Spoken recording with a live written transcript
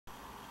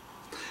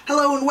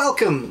Hello and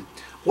welcome.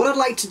 What I'd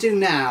like to do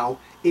now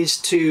is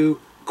to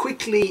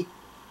quickly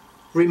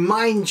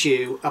remind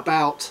you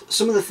about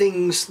some of the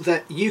things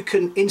that you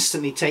can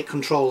instantly take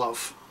control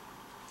of.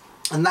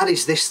 And that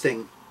is this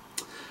thing,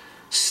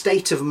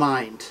 state of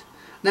mind.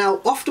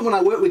 Now, often when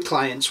I work with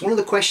clients, one of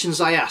the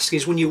questions I ask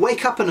is, when you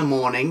wake up in the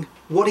morning,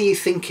 what are you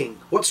thinking?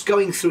 What's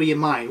going through your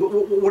mind?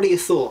 What are your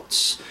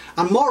thoughts?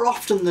 And more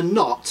often than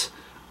not,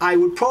 I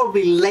would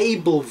probably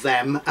label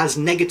them as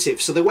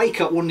negative. So they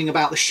wake up wondering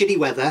about the shitty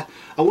weather.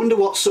 I wonder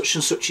what such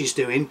and such is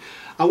doing.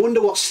 I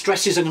wonder what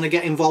stresses I'm going to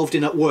get involved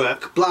in at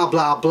work, blah,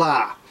 blah,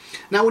 blah.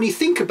 Now, when you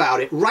think about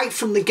it, right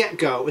from the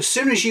get-go, as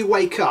soon as you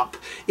wake up,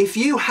 if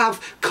you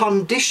have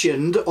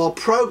conditioned or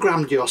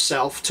programmed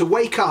yourself to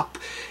wake up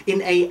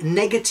in a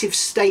negative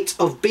state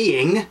of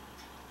being,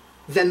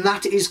 then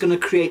that is going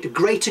to create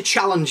greater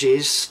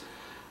challenges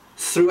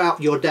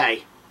throughout your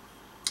day.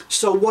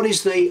 So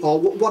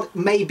what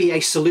may be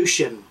a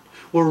solution?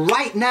 Well,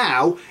 right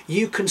now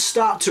you can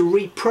start to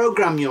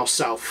reprogram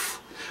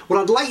yourself. What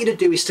I'd like you to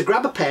do is to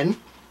grab a pen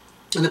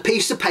and a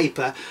piece of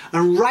paper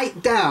and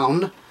write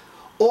down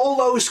all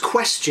those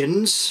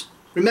questions.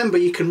 Remember,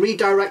 you can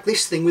redirect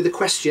this thing with a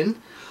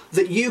question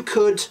that you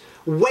could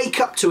wake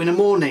up to in the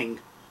morning.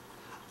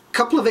 A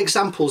couple of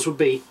examples would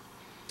be,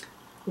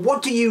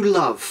 what do you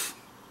love?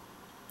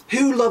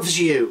 Who loves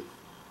you?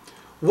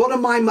 What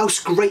am I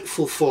most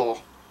grateful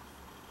for?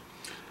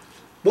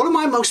 What am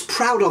I most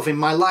proud of in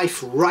my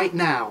life right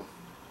now?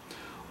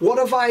 What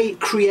have I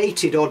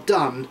created or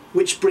done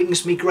which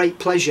brings me great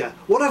pleasure?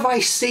 What have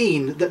I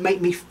seen that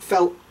make me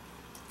felt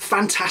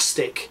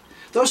fantastic?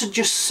 Those are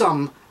just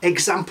some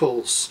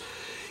examples.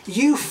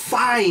 You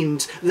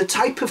find the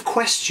type of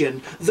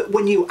question that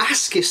when you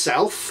ask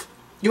yourself,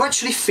 you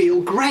actually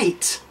feel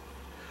great.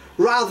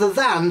 Rather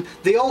than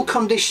the old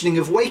conditioning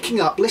of waking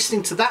up,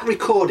 listening to that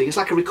recording. It's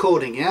like a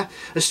recording, yeah?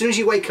 As soon as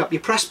you wake up, you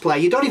press play,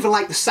 you don't even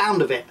like the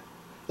sound of it.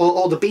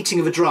 Or the beating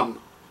of a drum.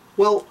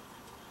 Well,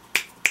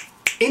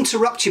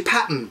 interrupt your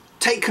pattern,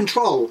 take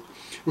control,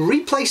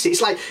 replace it.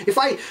 It's like if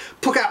I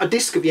took out a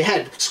disc of your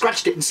head,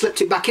 scratched it and slipped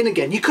it back in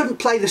again, you couldn't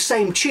play the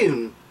same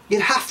tune.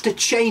 You'd have to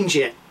change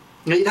it.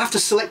 You'd have to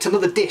select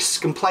another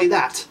disc and play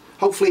that.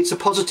 Hopefully it's a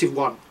positive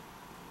one.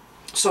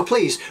 So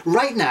please,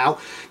 right now,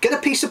 get a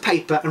piece of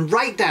paper and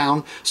write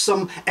down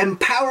some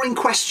empowering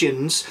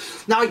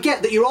questions. Now, I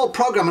get that your old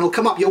programming will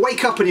come up. You'll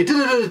wake up and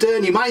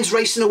and your mind's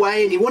racing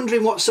away and you're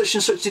wondering what such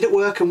and such did at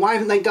work and why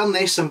haven't they done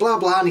this and blah,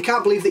 blah, and you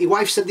can't believe that your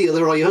wife said the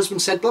other or your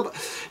husband said blah, blah.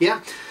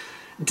 Yeah?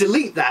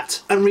 Delete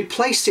that and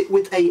replace it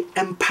with a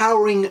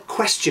empowering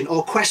question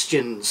or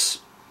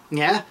questions.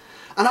 Yeah?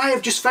 And I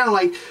have just found,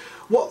 like,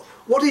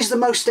 what is the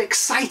most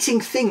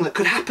exciting thing that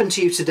could happen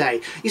to you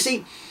today? You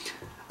see,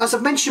 as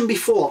I've mentioned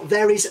before,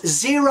 there is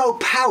zero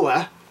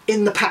power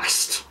in the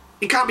past.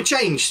 It can't be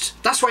changed.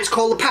 That's why it's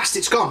called the past.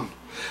 It's gone.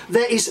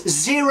 There is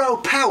zero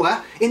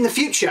power in the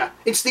future.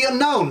 It's the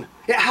unknown.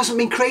 It hasn't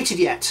been created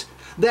yet.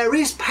 There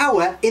is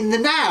power in the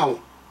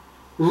now.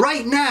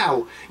 Right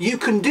now, you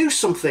can do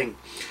something.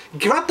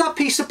 Grab that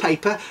piece of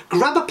paper,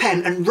 grab a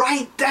pen and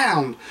write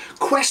down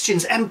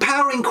questions,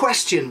 empowering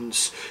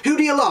questions. Who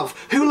do you love?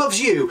 Who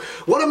loves you?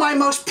 What am I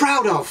most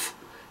proud of?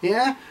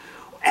 Yeah?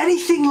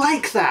 Anything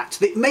like that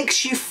that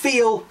makes you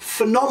feel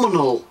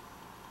phenomenal.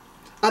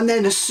 And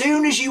then as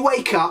soon as you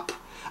wake up,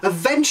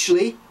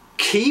 eventually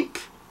keep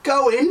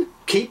going,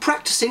 keep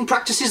practicing.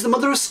 Practice is the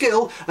mother of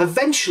skill.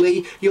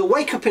 Eventually you'll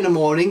wake up in the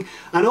morning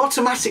and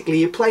automatically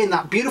you're playing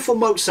that beautiful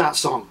Mozart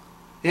song,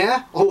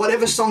 yeah, or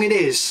whatever song it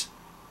is.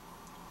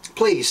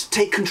 Please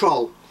take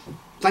control.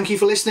 Thank you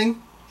for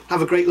listening.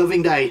 Have a great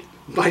loving day.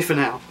 Bye for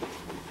now.